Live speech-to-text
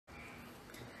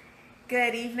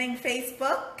Good evening,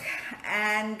 Facebook,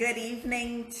 and good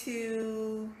evening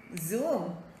to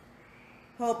Zoom.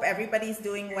 Hope everybody's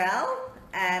doing well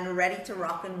and ready to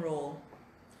rock and roll.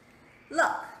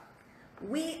 Look,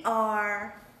 we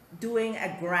are doing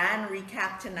a grand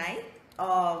recap tonight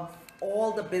of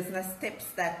all the business tips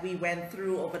that we went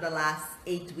through over the last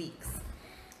 8 weeks.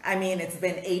 I mean, it's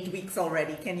been 8 weeks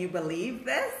already. Can you believe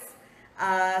this?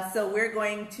 So we're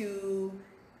going to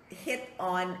hit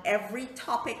on every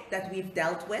topic that we've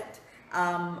dealt with.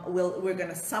 We're going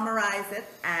to summarize it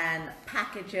and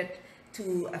package it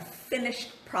to a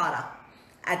finished product.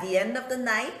 At the end of the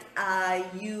night,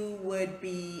 you would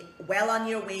be well on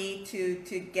your way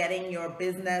to getting your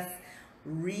business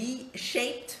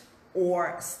reshaped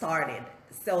or started.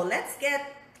 So let's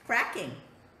get cracking.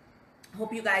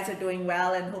 Hope you guys are doing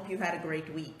well and hope you had a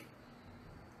great week.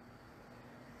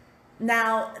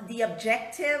 Now, the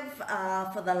objective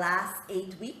for the last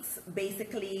 8 weeks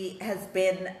basically has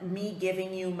been me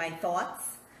giving you my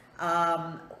thoughts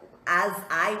as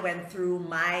I went through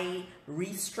my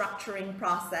restructuring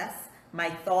process, my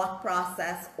thought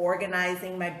process,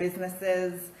 organizing my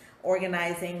businesses,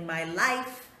 organizing my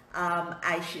life.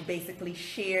 I basically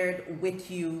shared with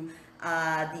you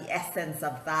the essence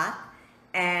of that,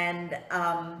 and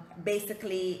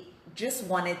basically just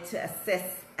wanted to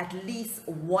assist at least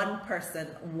one person,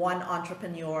 one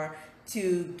entrepreneur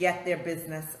to get their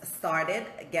business started,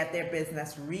 get their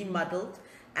business remodeled,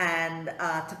 and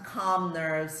to calm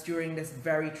nerves during this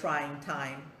very trying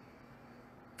time.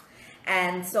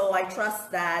 And so I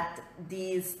trust that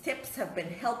these tips have been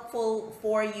helpful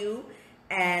for you,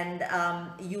 and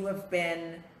you have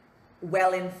been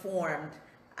well informed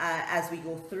as we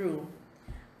go through.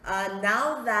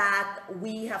 Now that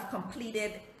we have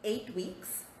completed 8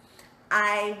 weeks,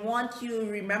 I want you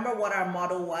to remember what our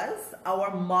motto was.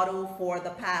 Our motto for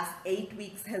the past 8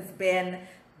 weeks has been,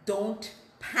 don't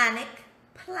panic,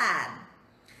 plan.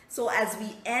 So as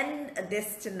we end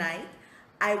this tonight,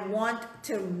 I want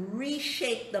to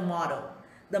reshape the motto.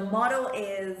 The motto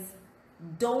is,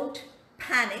 don't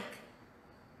panic,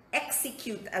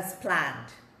 execute as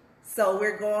planned. So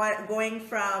we're going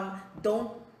from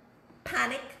don't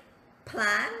panic,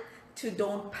 plan, to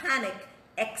don't panic,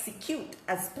 execute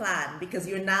as planned, because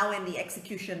you're now in the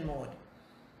execution mode.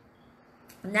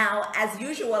 Now, as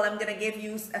usual, I'm going to give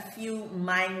you a few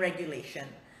mind regulation.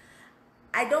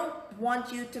 I don't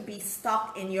want you to be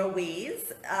stuck in your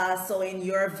ways. So in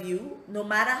your view, no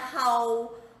matter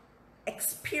how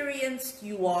experienced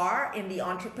you are in the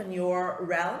entrepreneur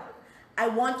realm, I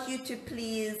want you to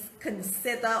please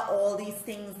consider all these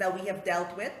things that we have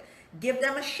dealt with. Give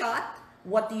them a shot.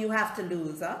 What do you have to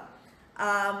lose?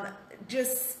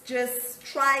 Just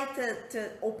try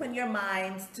to open your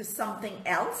minds to something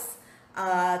else,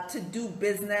 to do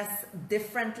business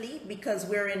differently, because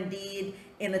we're indeed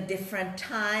in a different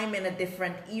time, in a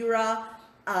different era,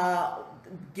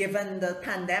 given the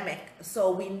pandemic.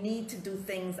 So we need to do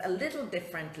things a little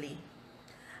differently.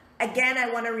 Again, I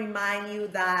want to remind you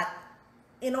that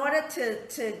in order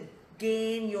to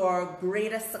gain your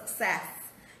greatest success,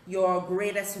 your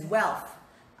greatest wealth,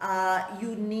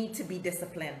 you need to be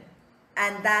disciplined.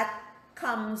 And that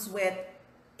comes with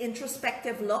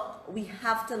introspective look. We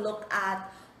have to look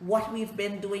at what we've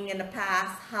been doing in the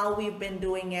past, how we've been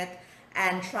doing it,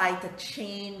 and try to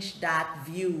change that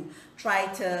view. Try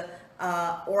to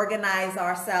organize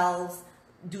ourselves.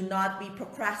 Do not be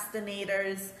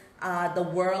procrastinators. The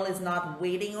world is not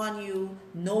waiting on you.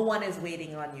 No one is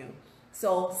waiting on you.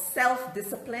 So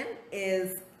self-discipline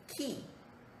is key.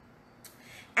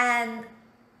 And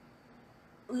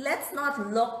let's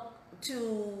not look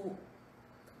to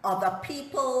other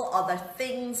people, other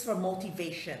things for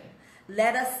motivation.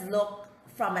 Let us look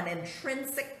from an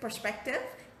intrinsic perspective,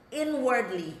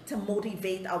 inwardly, to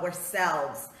motivate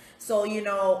ourselves. So, you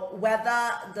know,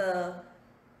 whether the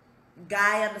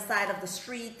guy on the side of the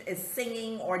street is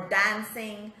singing or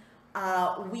dancing,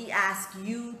 we ask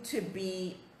you to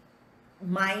be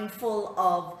mindful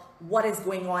of what is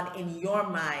going on in your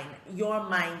mind, your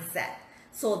mindset,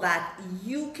 so that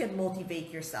you can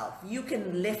motivate yourself. You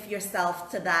can lift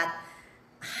yourself to that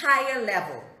higher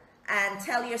level and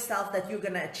tell yourself that you're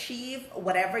going to achieve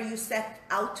whatever you set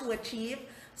out to achieve.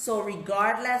 So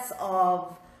regardless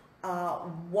of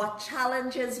what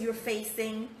challenges you're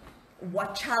facing,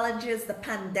 what challenges the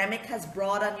pandemic has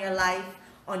brought on your life,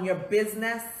 on your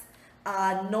business,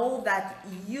 know that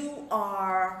you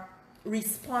are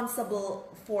responsible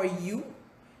for you.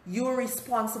 You're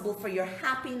responsible for your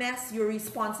happiness, you're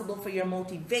responsible for your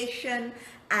motivation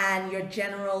and your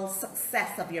general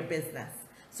success of your business.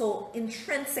 So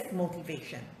intrinsic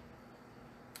motivation.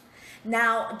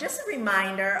 Now, just a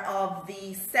reminder of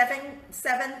the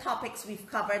seven topics we've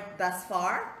covered thus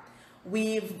far.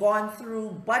 We've gone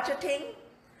through budgeting.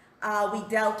 We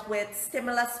dealt with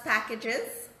stimulus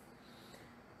packages,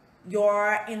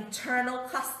 your internal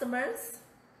customers,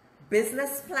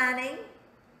 business planning.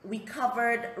 We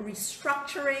covered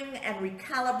restructuring and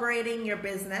recalibrating your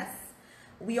business.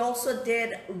 We also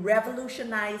did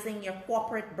revolutionizing your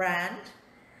corporate brand.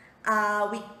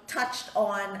 We touched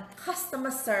on customer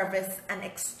service and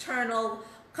external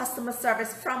customer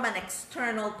service from an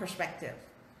external perspective.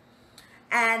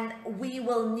 And we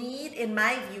will need, in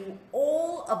my view,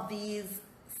 all of these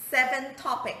 7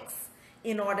 topics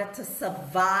in order to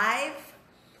survive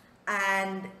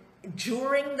and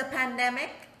during the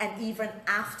pandemic and even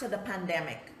after the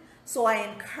pandemic. So I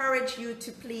encourage you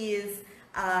to please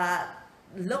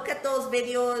look at those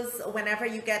videos whenever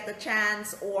you get the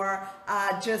chance, or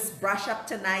just brush up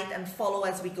tonight and follow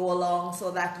as we go along,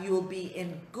 so that you'll be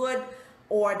in good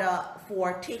order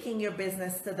for taking your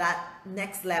business to that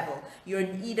next level.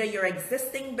 Either your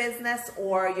existing business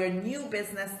or your new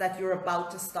business that you're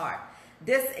about to start.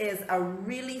 This is a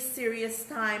really serious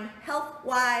time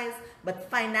health-wise, but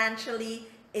financially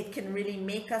it can really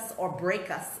make us or break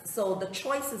us. So the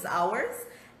choice is ours,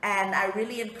 and I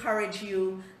really encourage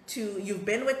you to, you've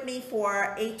been with me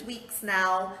for 8 weeks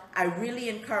now, I really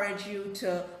encourage you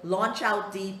to launch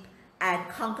out deep and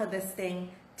conquer this thing.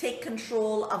 Take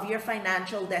control of your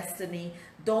financial destiny.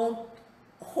 Don't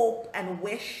hope and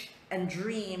wish and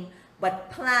dream, but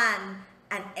plan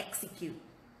and execute.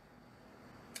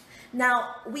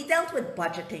 Now, we dealt with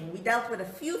budgeting. We dealt with a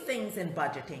few things in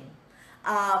budgeting.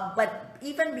 But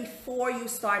even before you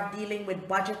start dealing with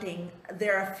budgeting,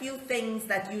 there are a few things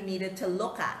that you needed to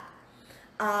look at.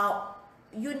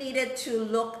 You needed to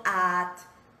look at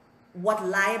what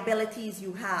liabilities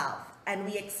you have. And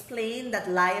we explained that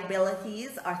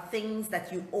liabilities are things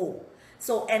that you owe.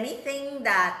 So anything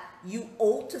that you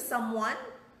owe to someone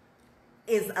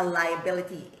is a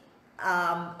liability.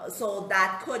 So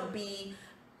that could be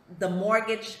the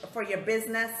mortgage for your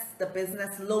business, the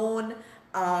business loan.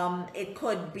 It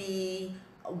could be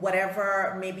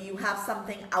whatever, maybe you have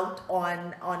something out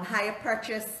on hire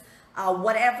purchase.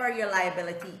 Whatever your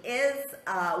liability is,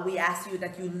 we ask you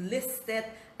that you list it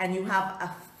and you have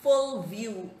a full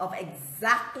view of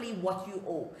exactly what you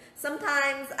owe.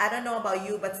 Sometimes, I don't know about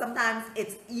you, but sometimes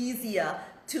it's easier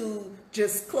to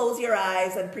just close your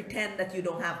eyes and pretend that you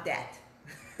don't have debt.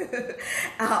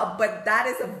 But that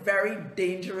is a very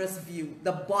dangerous view.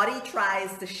 The body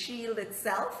tries to shield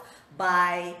itself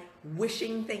by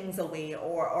wishing things away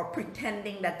or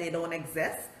pretending that they don't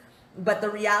exist. But the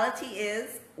reality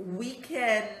is we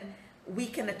can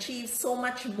achieve so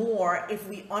much more if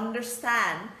we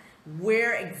understand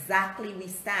where exactly we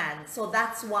stand. So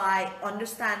that's why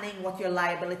understanding what your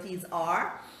liabilities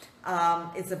are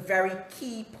is a very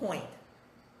key point.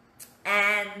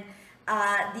 And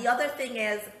the other thing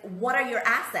is, what are your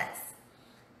assets?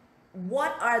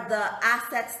 What are the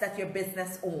assets that your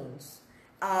business owns?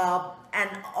 And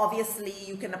obviously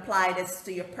you can apply this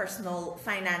to your personal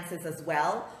finances as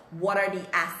well. What are the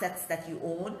assets that you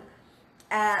own?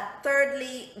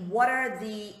 Thirdly, what are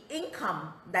the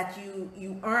income that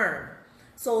you earn?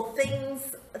 So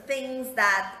things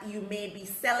that you may be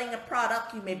selling a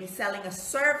product, you may be selling a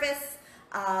service,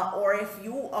 or if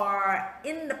you are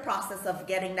in the process of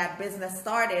getting that business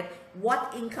started,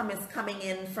 what income is coming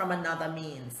in from another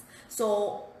means?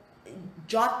 So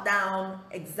jot down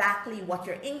exactly what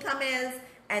your income is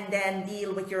and then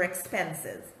deal with your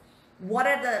expenses. What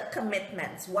are the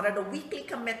commitments? What are the weekly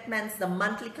commitments, the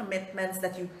monthly commitments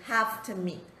that you have to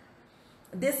meet?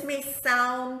 This may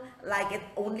sound like it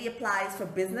only applies for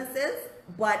businesses,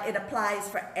 but it applies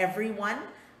for everyone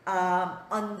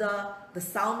under the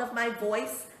sound of my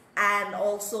voice, and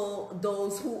also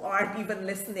those who aren't even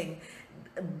listening.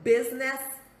 Business,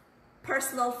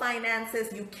 personal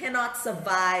finances, you cannot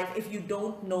survive if you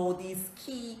don't know these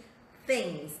key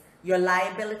things: your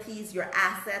liabilities, your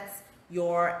assets,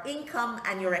 your income,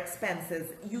 and your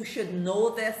expenses. You should know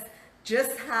this,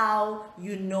 just how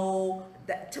you know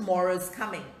that tomorrow's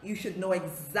coming. You should know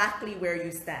exactly where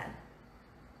you stand.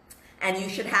 And you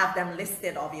should have them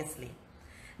listed, obviously.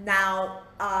 Now,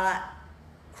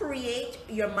 create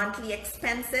your monthly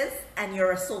expenses and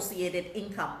your associated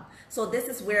income. So this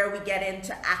is where we get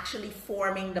into actually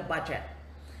forming the budget.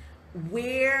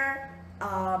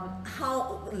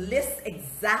 List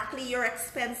exactly your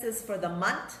expenses for the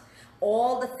month.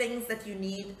 All the things that you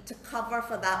need to cover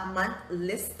for that month,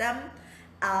 list them.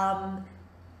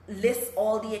 List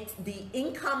all the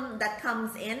income that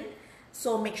comes in.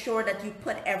 So make sure that you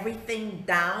put everything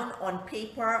down on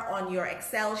paper, on your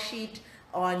Excel sheet,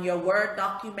 on your Word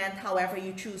document, however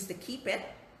you choose to keep it.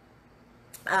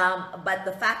 But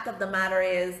the fact of the matter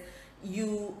is,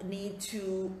 you need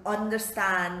to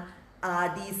understand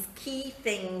these key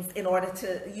things in order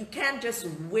to, you can't just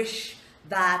wish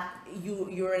that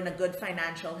you're in a good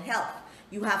financial health.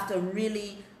 You have to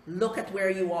really look at where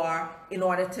you are in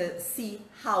order to see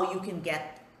how you can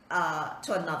get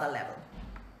to another level.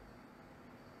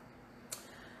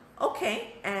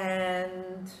 Okay,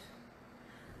 and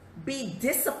be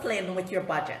disciplined with your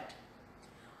budget.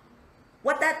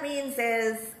 What that means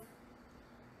is,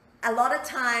 a lot of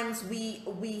times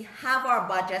we have our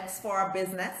budgets for our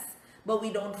business, but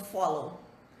we don't follow.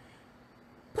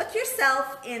 Put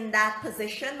yourself in that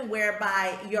position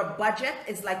whereby your budget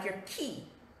is like your key.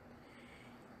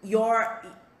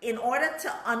 In order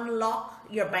to unlock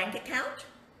your bank account,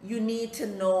 you need to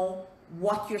know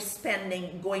what you're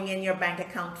spending going in your bank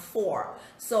account for.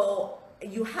 So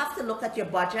you have to look at your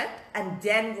budget and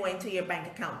then go into your bank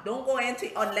account. Don't go into,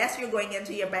 unless you're going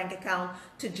into your bank account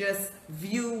to just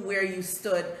view where you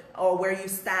stood or where you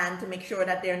stand to make sure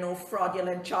that there are no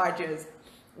fraudulent charges.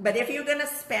 But if you're gonna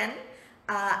spend,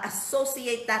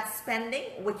 associate that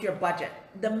spending with your budget.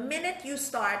 The minute you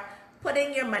start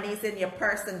putting your monies in your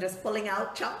purse and just pulling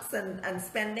out chunks and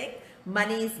spending,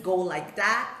 monies go like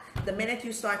that. The minute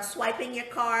you start swiping your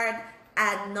card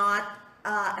and not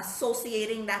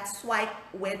associating that swipe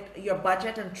with your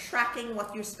budget and tracking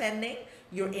what you're spending,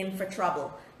 you're in for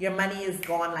trouble. Your money is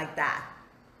gone like that.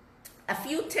 A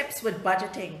few tips with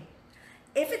budgeting.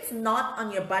 If it's not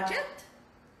on your budget,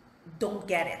 don't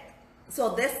get it.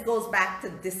 So this goes back to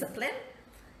discipline.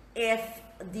 If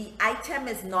the item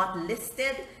is not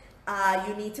listed,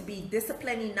 you need to be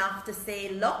disciplined enough to say,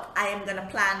 look, I am going to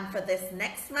plan for this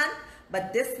next month,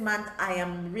 but this month I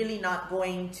am really not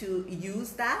going to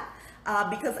use that.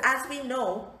 Because as we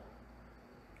know,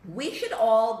 we should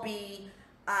all be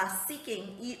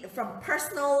seeking from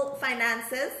personal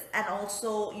finances and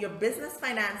also your business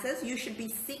finances. You should be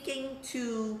seeking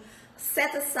to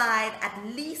set aside at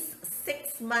least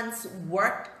 6 months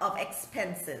worth of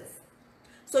expenses.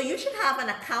 So you should have an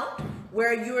account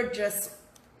where you're just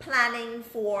planning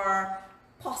for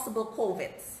possible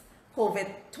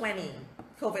COVID-20,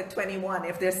 COVID-21,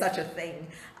 if there's such a thing.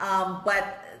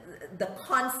 But the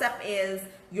concept is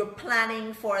you're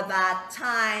planning for that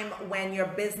time when your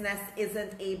business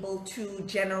isn't able to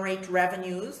generate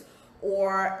revenues,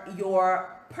 or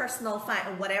your personal,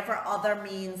 whatever other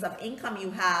means of income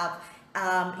you have,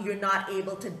 you're not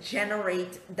able to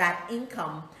generate that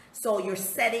income. So you're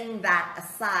setting that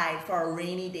aside for a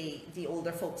rainy day, the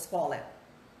older folks call it.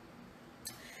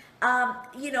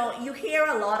 You know, you hear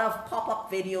a lot of pop-up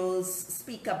videos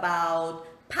speak about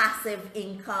passive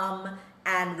income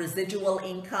and residual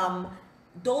income.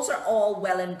 Those are all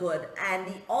well and good, and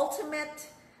the ultimate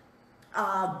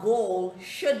goal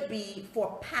should be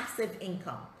for passive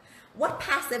income. What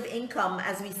passive income,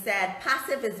 as we said,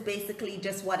 passive is basically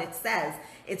just what it says.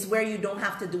 It's where you don't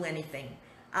have to do anything.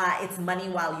 It's money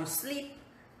while you sleep.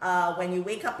 When you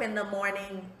wake up in the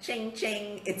morning, ching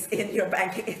ching, it's in your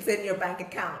bank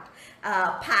account.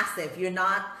 Passive, you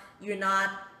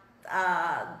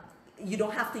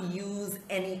don't have to use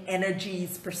any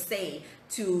energies per se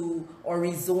or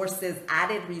resources,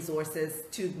 added resources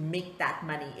to make that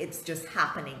money. It's just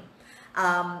happening.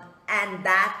 And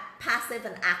that passive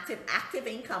and active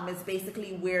income is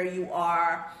basically where you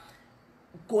are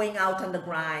going out on the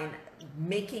grind,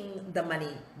 making the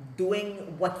money,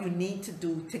 doing what you need to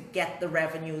do to get the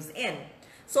revenues in.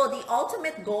 So the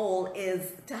ultimate goal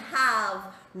is to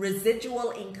have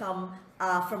residual income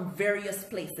from various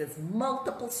places,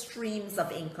 multiple streams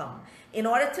of income, in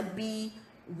order to be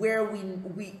where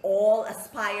we all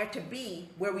aspire to be,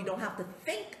 where we don't have to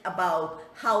think about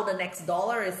how the next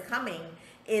dollar is coming,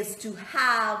 is to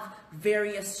have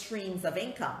various streams of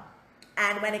income.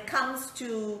 And when it comes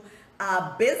to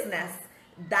business,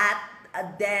 that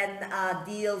then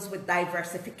deals with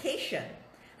diversification.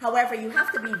 However, you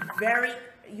have to be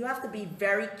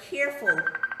very careful.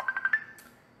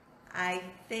 I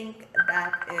think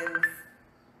that is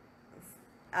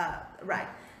right.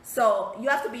 So you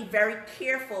have to be very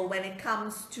careful when it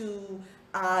comes to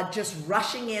just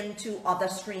rushing into other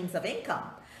streams of income,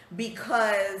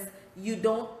 because you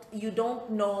don't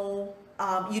know,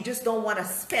 you just don't want to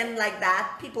spend like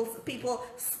that. People,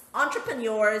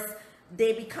 entrepreneurs,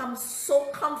 they become so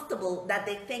comfortable that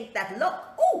they think that, look,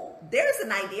 oh, there's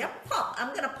an idea, I'm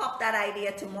going to pop that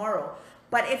idea tomorrow.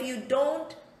 But if you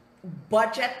don't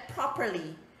budget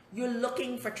properly, you're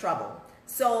looking for trouble.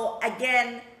 So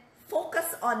again,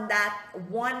 focus on that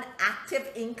one active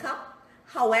income.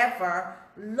 However,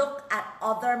 look at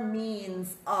other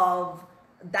means of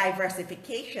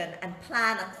diversification and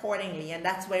plan accordingly. And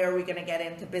that's where we're going to get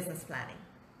into business planning.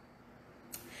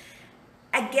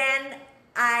 Again,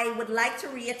 I would like to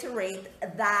reiterate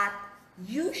that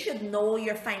you should know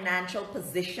your financial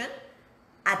position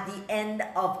at the end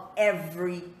of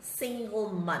every single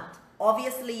month.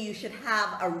 Obviously, you should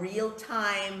have a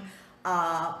real-time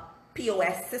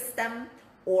POS system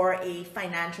or a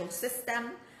financial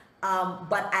system,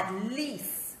 but at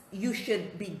least you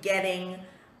should be getting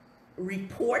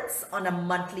reports on a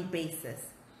monthly basis.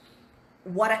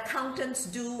 What accountants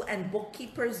do and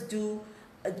bookkeepers do,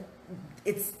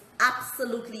 it's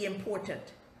absolutely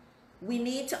important. We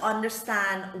need to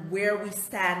understand where we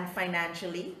stand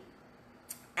financially,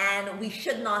 and we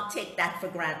should not take that for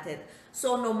granted.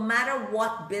 So no matter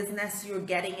what business you're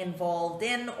getting involved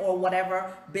in or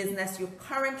whatever business you're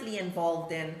currently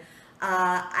involved in,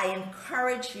 I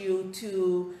encourage you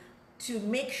to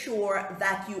make sure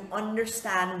that you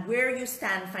understand where you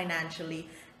stand financially.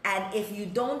 And if you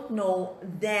don't know,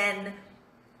 then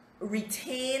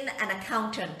retain an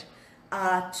accountant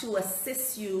to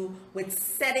assist you with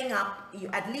setting up,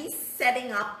 at least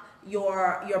setting up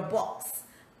your books,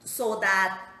 so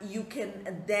that you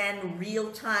can then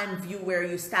real-time view where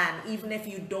you stand, even if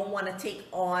you don't want to take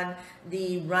on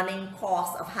the running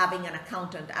cost of having an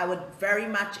accountant. I would very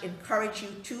much encourage you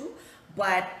to,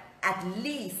 but at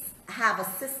least have a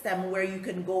system where you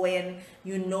can go in,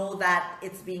 you know that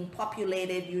it's being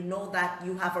populated, you know that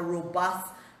you have a robust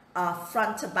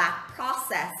front to back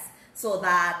process, so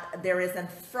that there isn't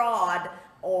fraud,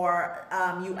 or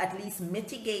you at least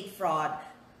mitigate fraud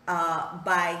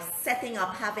by setting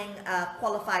up, having a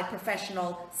qualified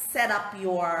professional set up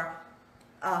your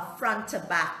front to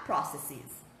back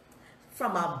processes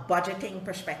from a budgeting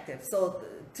perspective, so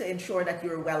to ensure that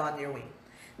you're well on your way.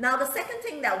 Now, the second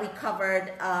thing that we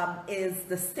covered is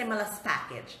the stimulus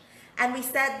package. And we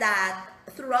said that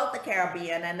throughout the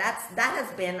Caribbean, and that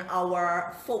has been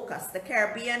our focus. The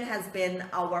Caribbean has been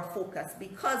our focus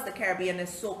because the Caribbean is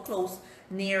so close,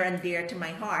 near and dear to my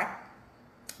heart.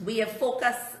 We have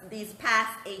focused these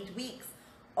past 8 weeks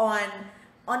on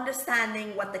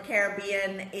understanding what the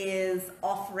Caribbean is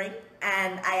offering.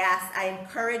 And I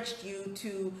encouraged you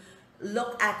to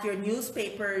look at your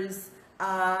newspapers,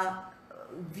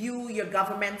 view your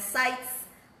government sites,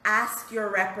 ask your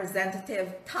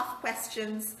representative tough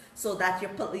questions, so that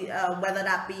whether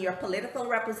that be your political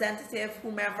representative,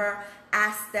 whomever,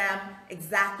 ask them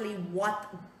exactly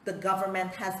what the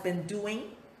government has been doing.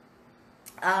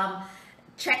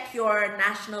 Check your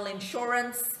national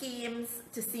insurance schemes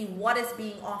to see what is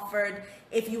being offered.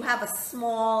 If you have a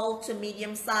small to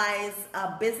medium-sized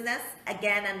business,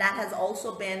 again, and that has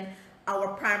also been our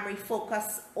primary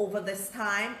focus over this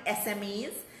time,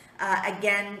 SMEs,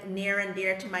 again, near and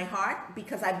dear to my heart,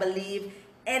 because I believe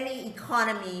any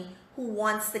economy who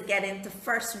wants to get into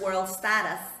first world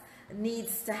status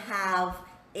needs to have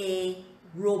a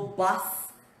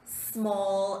robust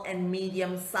small and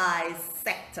medium-sized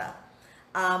sector.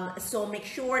 So make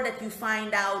sure that you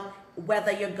find out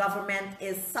whether your government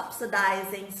is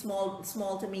subsidizing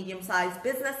small to medium-sized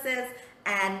businesses,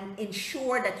 and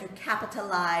ensure that you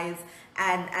capitalize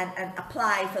and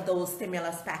apply for those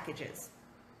stimulus packages.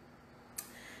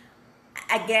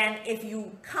 Again, if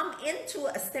you come into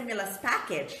a stimulus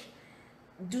package,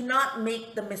 do not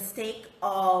make the mistake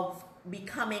of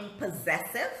becoming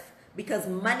possessive, because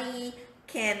money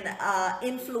can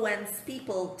influence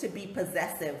people to be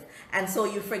possessive, and so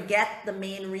you forget the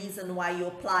main reason why you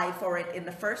applied for it in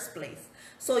the first place.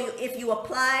 So if you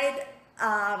applied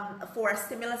for a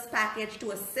stimulus package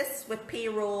to assist with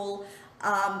payroll,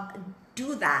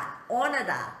 do that, honor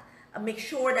that. Make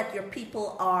sure that your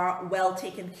people are well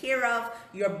taken care of,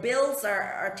 your bills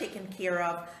are taken care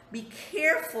of. Be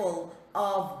careful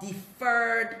of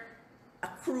deferred,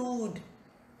 accrued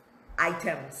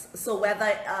items. So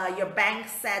whether your bank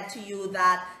said to you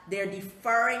that they're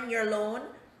deferring your loan,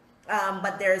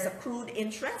 but there's accrued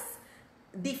interest,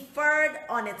 deferred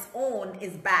on its own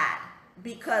is bad,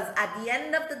 because at the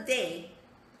end of the day,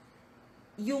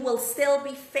 you will still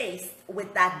be faced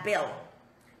with that bill.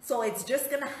 So it's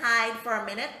just going to hide for a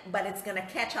minute, but it's going to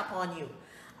catch up on you.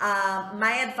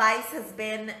 My advice has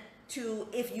been to,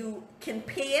 if you can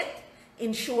pay it,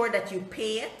 ensure that you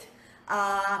pay it.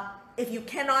 If you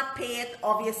cannot pay it,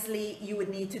 obviously you would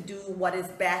need to do what is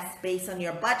best based on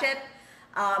your budget.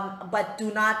 But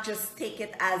do not just take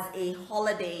it as a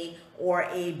holiday or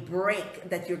a break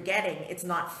that you're getting. It's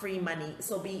not free money.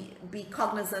 So be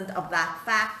cognizant of that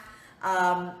fact.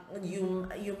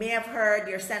 You may have heard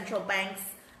your central banks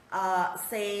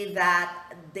say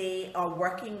that they are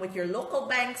working with your local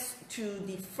banks to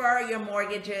defer your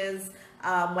mortgages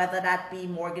whether that be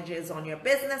mortgages on your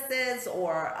businesses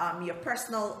or your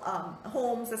personal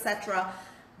homes, etc.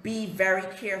 Be very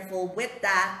careful with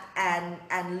that,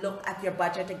 and look at your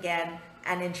budget again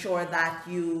and ensure that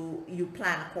you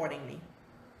plan accordingly.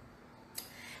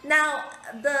 Now,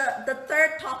 the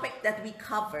third topic that we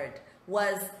covered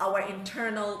was our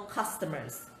internal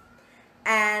customers.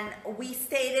 And we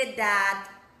stated that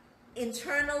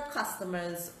internal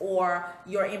customers, or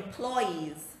your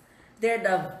employees, they're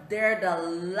the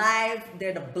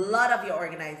blood of your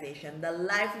organization, the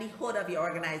livelihood of your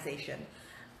organization.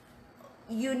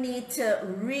 You need to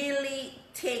really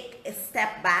take a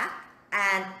step back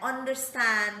and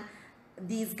understand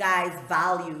these guys'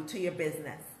 value to your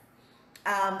business.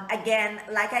 Again,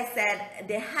 like I said,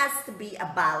 there has to be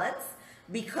a balance,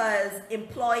 because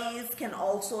employees can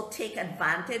also take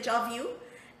advantage of you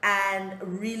and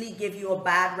really give you a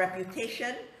bad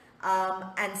reputation.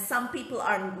 And some people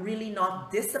are really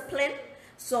not disciplined.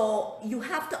 So you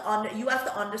have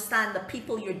to understand the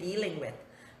people you're dealing with,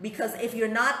 because if you're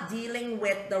not dealing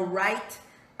with the right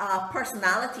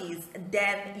personalities,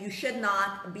 then you should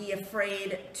not be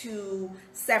afraid to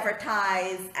sever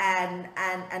ties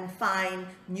and find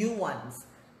new ones.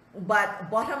 But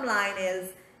bottom line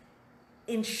is,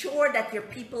 ensure that your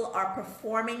people are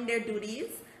performing their duties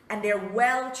and they're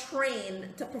well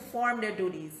trained to perform their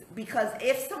duties. Because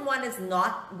if someone is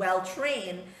not well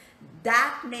trained,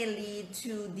 that may lead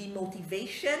to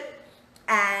demotivation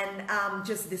and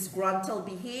just disgruntled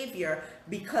behavior,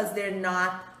 because they're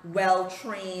not well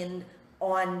trained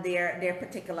on their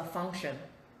particular function.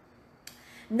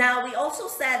 Now, we also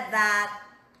said that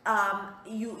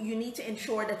you need to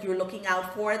ensure that you're looking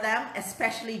out for them,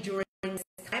 especially during this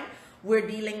time. We're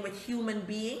dealing with human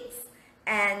beings,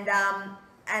 and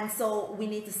so we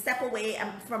need to step away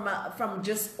from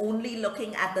just only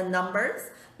looking at the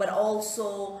numbers, but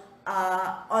also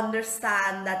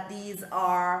understand that these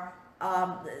are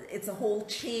it's a whole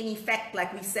chain effect,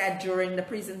 like we said during the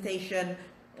presentation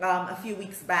a few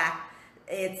weeks back.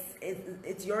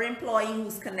 It's your employee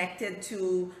who's connected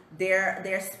to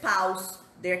their spouse,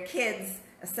 their kids,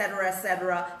 etc.,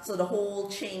 etc. So the whole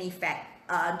chain effect.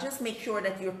 Just make sure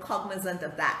that you're cognizant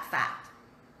of that fact,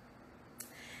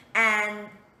 and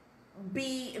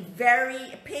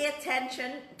pay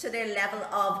attention to their level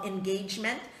of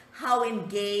engagement. How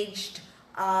engaged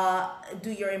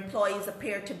do your employees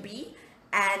appear to be?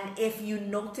 And if you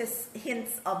notice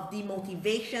hints of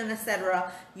demotivation,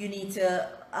 etc., you need to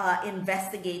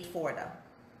investigate for them.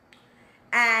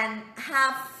 And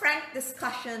have frank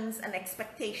discussions and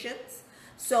expectations.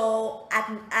 So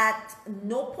at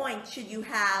no point should you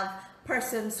have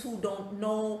persons who don't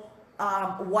know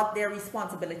what their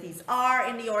responsibilities are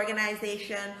in the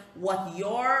organization, what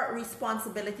your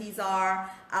responsibilities are,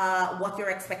 what your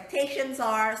expectations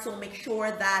are. So make sure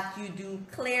that you do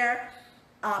clear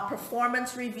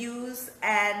performance reviews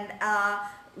and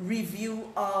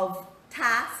review of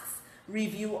tasks,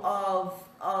 review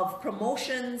of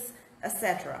promotions,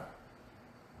 etc.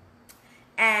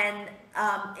 And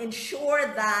ensure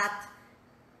that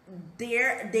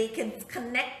they can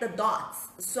connect the dots,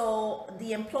 so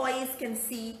the employees can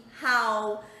see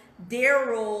how their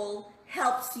role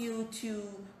helps you to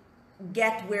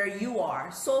get where you are.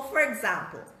 So for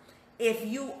example, if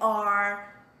you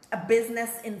are a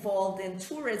business involved in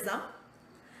tourism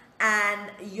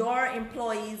and your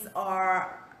employees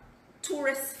are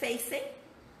tourist facing,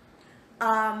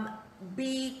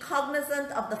 be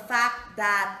cognizant of the fact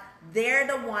that they're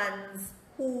the ones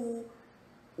who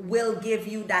will give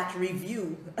you that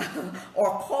review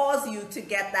or cause you to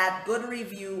get that good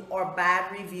review or bad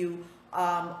review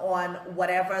on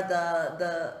whatever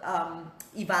the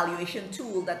evaluation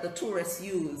tool that the tourists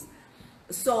use.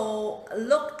 So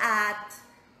look at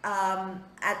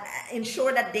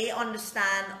ensure that they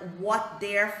understand what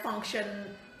their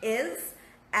function is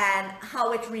and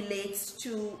how it relates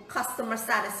to customer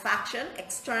satisfaction,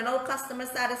 external customer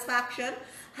satisfaction,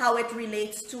 how it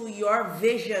relates to your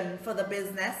vision for the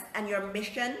business and your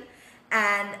mission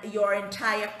and your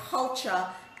entire culture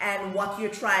and what you're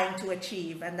trying to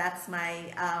achieve. And that's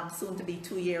my soon-to-be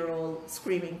 2-year-old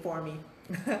screaming for me.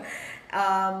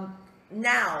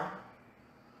 Now,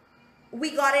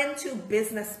 we got into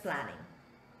business planning.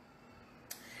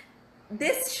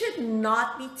 This should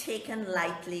not be taken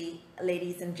lightly,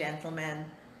 ladies and gentlemen.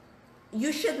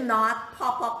 You should not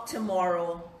pop up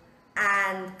tomorrow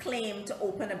and claim to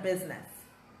open a business.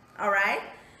 All right?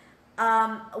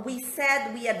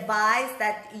 We advised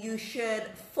that you should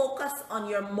focus on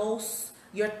your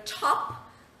top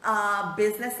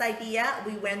business idea.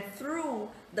 We went through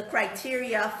the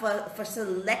criteria for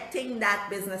selecting that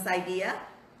business idea.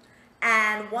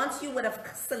 And once you would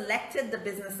have selected the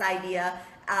business idea,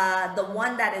 the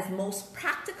one that is most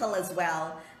practical as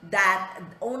well, that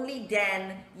only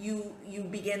then you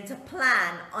begin to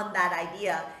plan on that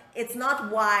idea. It's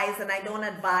not wise, and I don't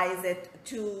advise it,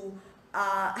 to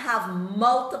have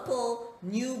multiple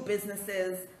new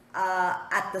businesses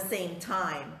at the same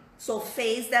time. So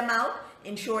phase them out,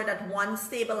 ensure that one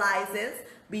stabilizes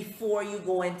before you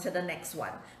go into the next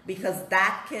one, because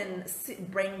that can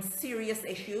bring serious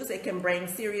issues. It can bring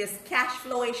serious cash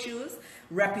flow issues,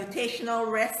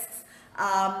 reputational risks,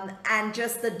 and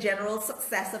just the general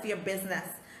success of your business.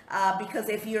 Because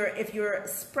if you're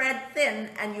spread thin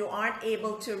and you aren't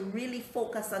able to really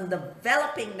focus on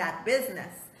developing that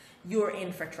business, you're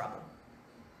in for trouble.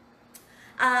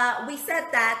 We said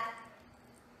that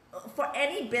for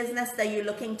any business that you're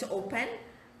looking to open,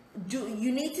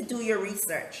 you need to do your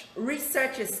research.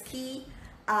 Research is key.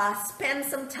 Spend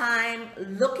some time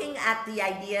looking at the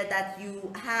idea that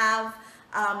you have,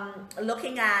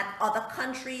 looking at other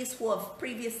countries who have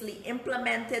previously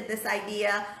implemented this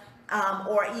idea,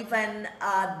 or even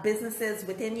businesses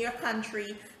within your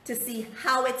country, to see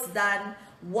how it's done,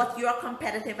 what your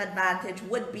competitive advantage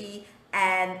would be,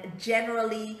 and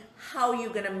generally how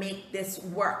you're going to make this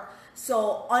work.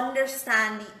 So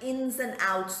understand the ins and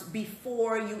outs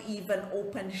before you even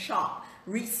open shop.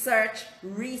 Research,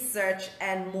 research,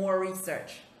 and more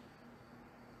research.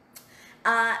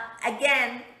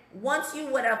 Again, once you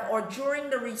would have, or during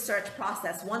the research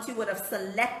process, once you would have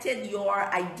selected your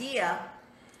idea,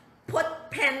 put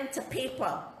pen to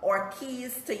paper or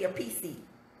keys to your PC.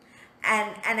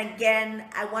 And again,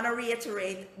 I want to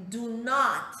reiterate, do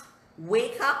not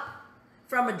wake up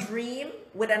from a dream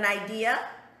with an idea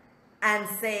and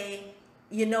say,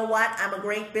 you know what, I'm a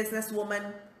great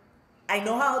businesswoman, I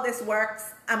know how this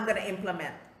works, I'm going to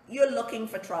implement. You're looking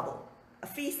for trouble.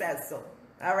 Fee says so,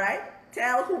 all right?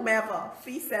 Tell whomever,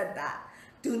 Fee said that.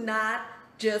 Do not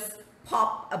just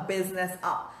pop a business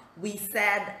up. We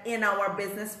said in our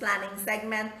business planning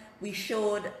segment, we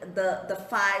showed the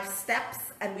 5 steps,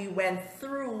 and we went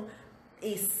through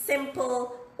a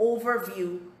simple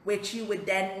overview, which you would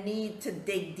then need to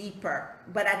dig deeper.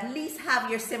 But at least have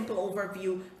your simple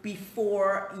overview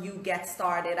before you get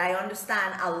started. I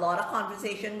understand a lot of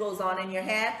conversation goes on in your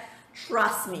head.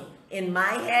 Trust me, in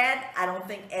my head, I don't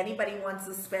think anybody wants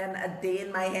to spend a day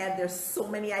in my head. There's so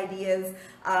many ideas,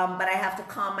 but I have to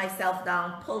calm myself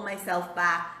down, pull myself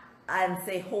back, and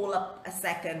say, hold up a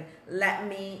second, let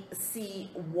me see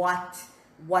what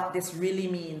this really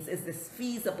means. Is this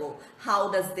feasible? How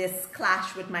does this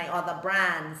clash with my other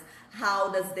brands?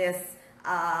 How does this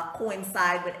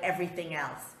coincide with everything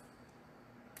else?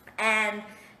 And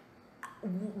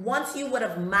once you would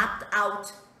have mapped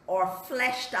out or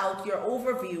fleshed out your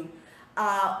overview,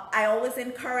 I always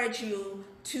encourage you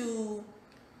to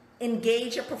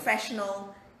engage a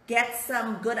professional, get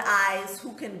some good eyes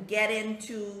who can get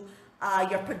into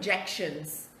your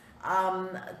projections,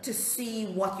 to see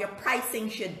what your pricing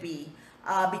should be,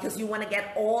 because you want to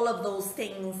get all of those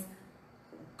things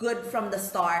good from the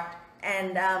start.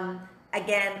 And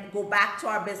again, go back to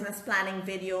our business planning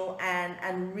video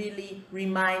and really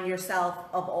remind yourself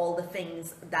of all the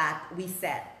things that we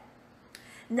said.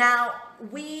 Now,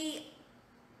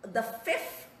 the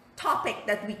 5th topic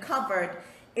that we covered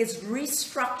is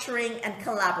restructuring and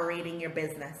collaborating your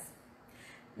business.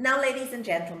 Now, ladies and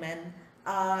gentlemen,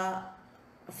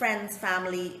 friends,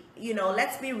 family,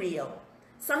 let's be real.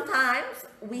 Sometimes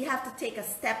we have to take a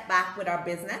step back with our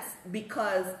business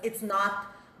because it's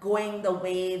not going the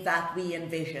way that we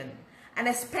envision. And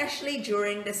especially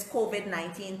during this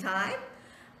COVID-19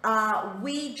 time,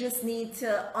 we just need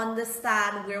to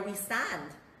understand where we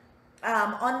stand.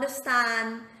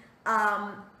 Understand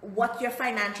what your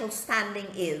financial standing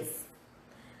is.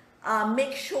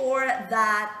 Make sure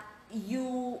that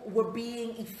you were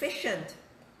being efficient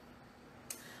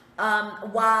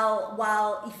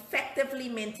while effectively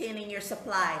maintaining your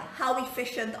supply. How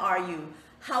efficient are you?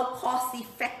 How cost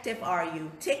effective are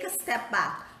you? Take a step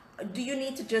back. Do you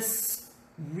need to just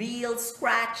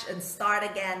scratch and start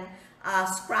again,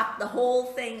 scrap the whole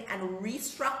thing and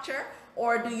restructure?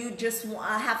 Or do you just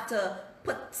have to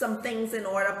put some things in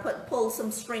order, pull some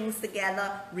strings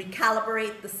together,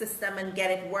 recalibrate the system and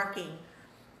get it working?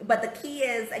 But the key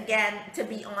is, again, to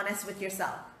be honest with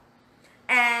yourself.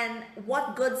 And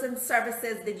what goods and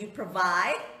services did you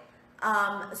provide?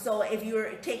 So if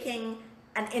you're taking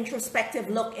an introspective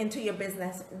look into your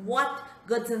business, what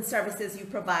goods and services you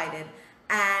provided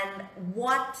and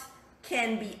what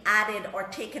can be added or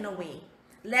taken away.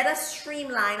 Let us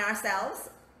streamline ourselves.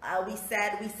 We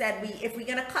said if we're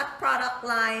going to cut product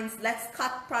lines, let's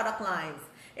cut product lines.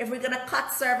 If we're going to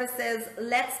cut services,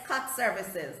 let's cut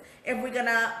services. If we're going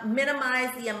to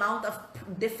minimize the amount of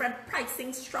different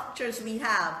pricing structures we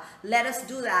have, let us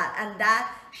do that. And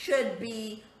that should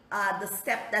be the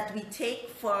step that we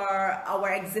take for our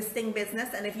existing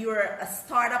business. And if you're a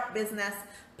startup business,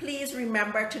 please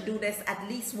remember to do this at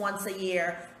least once a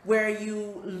year, where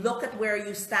you look at where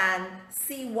you stand,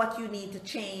 see what you need to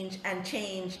change, and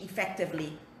change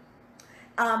effectively.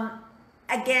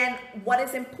 Again, what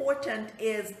is important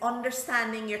is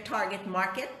understanding your target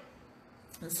market.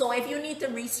 So if you need to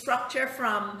restructure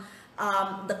from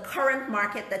the current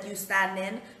market that you stand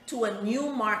in to a new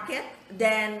market,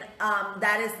 then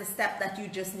that is the step that you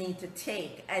just need to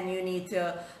take, and you need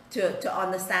to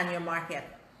understand your market.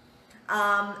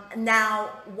 Now,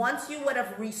 once you would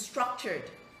have restructured,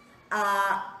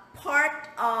 I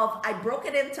broke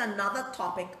it into another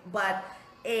topic, but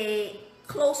a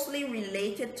closely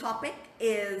related topic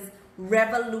is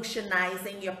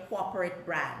revolutionizing your corporate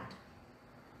brand.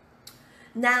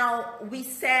 Now, we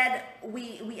said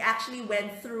we actually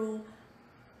went through,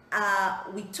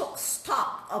 we took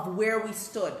stock of where we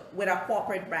stood with our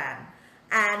corporate brand.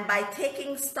 And by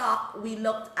taking stock, we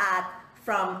looked at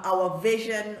from our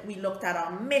vision, we looked at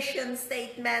our mission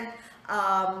statement,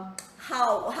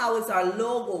 how is our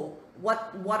logo,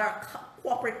 what our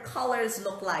corporate colors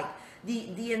look like,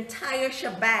 the entire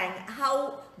shebang.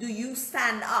 How do you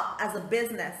stand up as a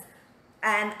business?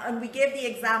 And we gave the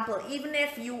example, even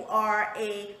if you are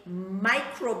a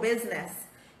micro business,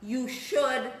 you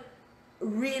should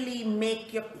really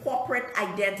make your corporate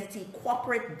identity,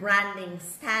 corporate branding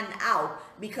stand out,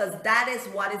 because that is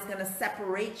what is going to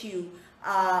separate you,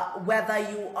 whether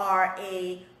you are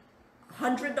a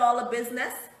 $100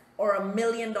 business or a $1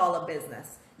 million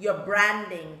business. Your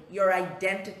branding, your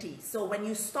identity. So when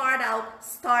you start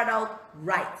out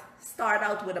right. Start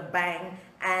out with a bang,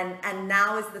 and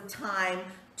now is the time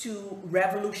to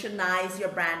revolutionize your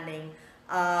branding.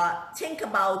 Think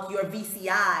about your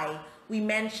VCI. We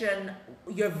mentioned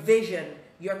your vision,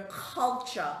 your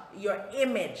culture, your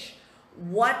image,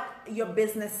 what your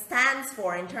business stands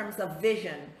for in terms of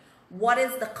vision. What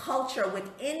is the culture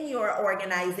within your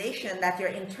organization that your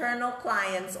internal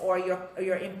clients or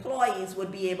your employees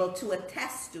would be able to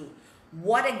attest to?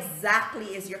 What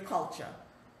exactly is your culture?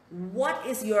 What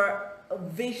is your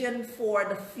vision for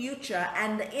the future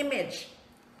and the image?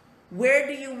 What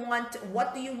do you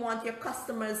want your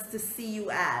customers to see you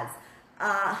as?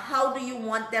 How do you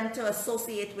want them to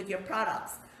associate with your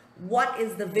products? What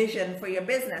is the vision for your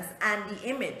business and the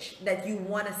image that you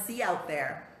want to see out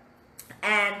there?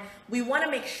 And we want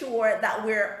to make sure that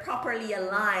we're properly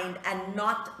aligned and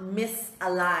not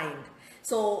misaligned.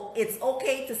 So it's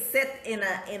okay to sit in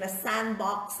a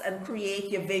sandbox and create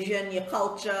your vision, your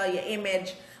culture, your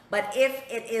image, but if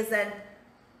it isn't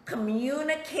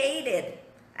communicated,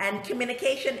 and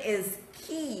communication is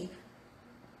key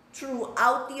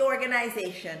throughout the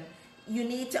organization, you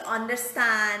need to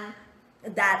understand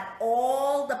that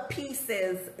all the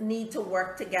pieces need to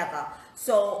work together.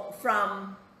 So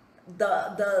from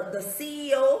the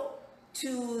CEO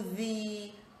to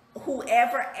the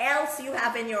whoever else you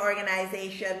have in your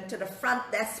organization, to the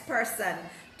front desk person,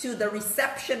 to the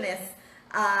receptionist,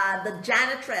 the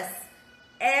janitress,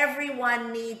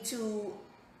 everyone need to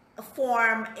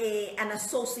form an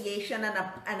association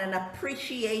and an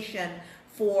appreciation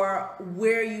for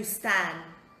where you stand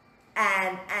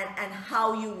and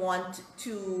how you want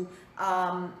to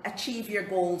achieve your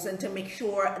goals, and to make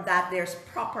sure that there's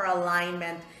proper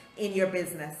alignment in your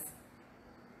business.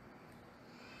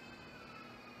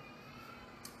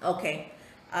 Okay,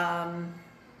 can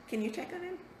you check on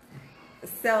him?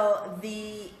 So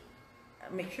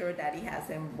make sure Daddy has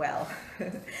him well.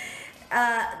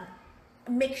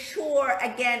 Make sure,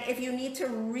 again, if you need to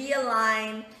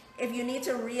realign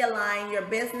your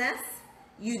business,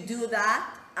 you do that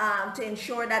to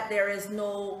ensure that there is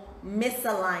no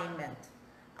misalignment.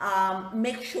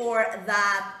 Make sure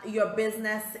that your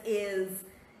business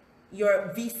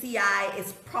your VCI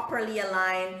is properly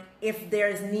aligned. If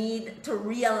there's need to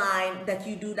realign, that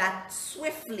you do that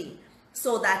swiftly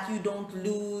so that you don't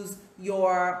lose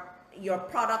your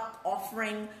product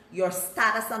offering, your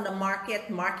status on the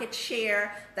market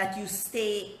share, that you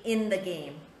stay in the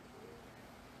game.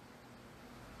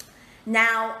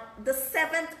 Now, the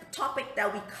seventh topic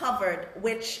that we covered,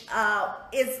 which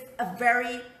is a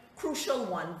very crucial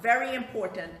one, very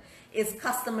important, is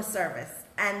customer service.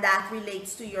 And that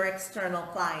relates to your external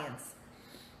clients.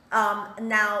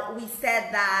 Now, we said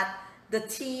that the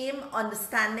team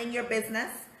understanding your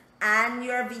business and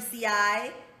your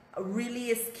VCI really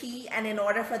is key. And in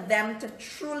order for them to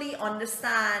truly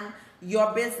understand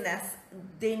your business,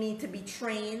 they need to be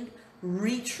trained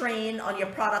retrain on your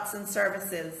products and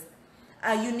services.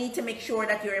 You need to make sure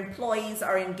that your employees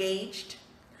are engaged.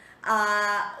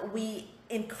 We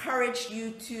encourage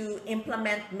you to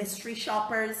implement mystery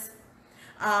shoppers.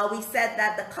 We said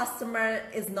that the customer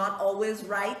is not always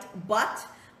right, but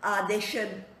they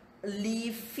should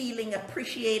leave feeling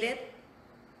appreciated.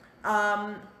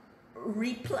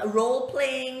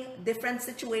 Role-playing different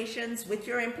situations with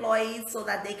your employees so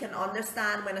that they can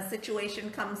understand when a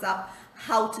situation comes up,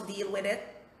 how to deal with it.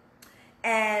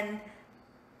 And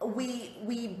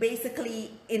we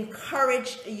basically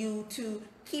encourage you to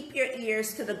keep your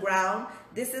ears to the ground.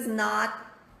 This is not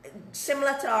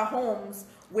similar to our homes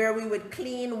where we would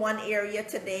clean one area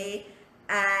today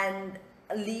and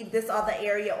leave this other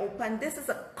area open. This is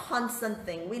a constant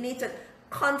thing. We need to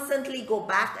constantly go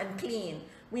back and clean.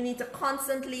 We need to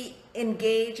constantly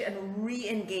engage and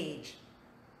re-engage.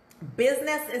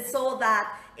 Business is so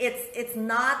that it's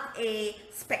not a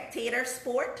spectator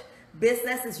sport.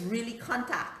 Business is really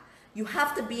contact. You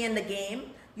have to be in the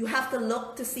game. You have to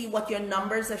look to see what your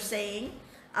numbers are saying,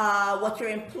 what your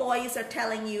employees are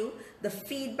telling you, the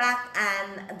feedback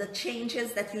and the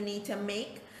changes that you need to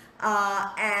make,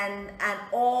 and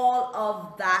all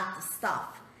of that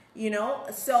stuff, you know.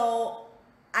 So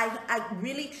I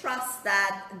really trust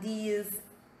that these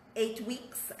 8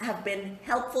 weeks have been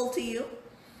helpful to you.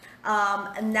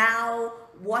 Now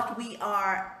what we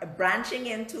are branching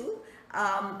into,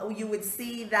 you would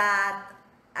see that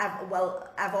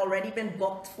I've already been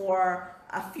booked for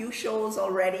a few shows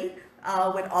already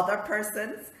with other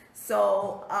persons.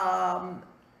 So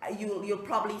you'll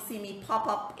probably see me pop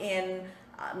up in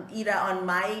either on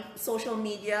my social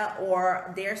media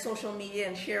or their social media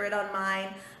and share it on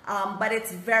mine. But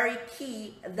it's very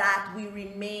key that we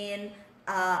remain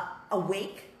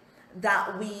awake,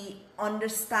 that we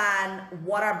understand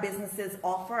what our businesses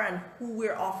offer and who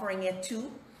we're offering it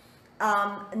to.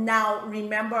 Now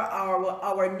remember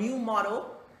our new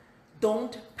motto: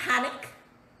 don't panic,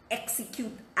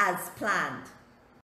 execute as planned.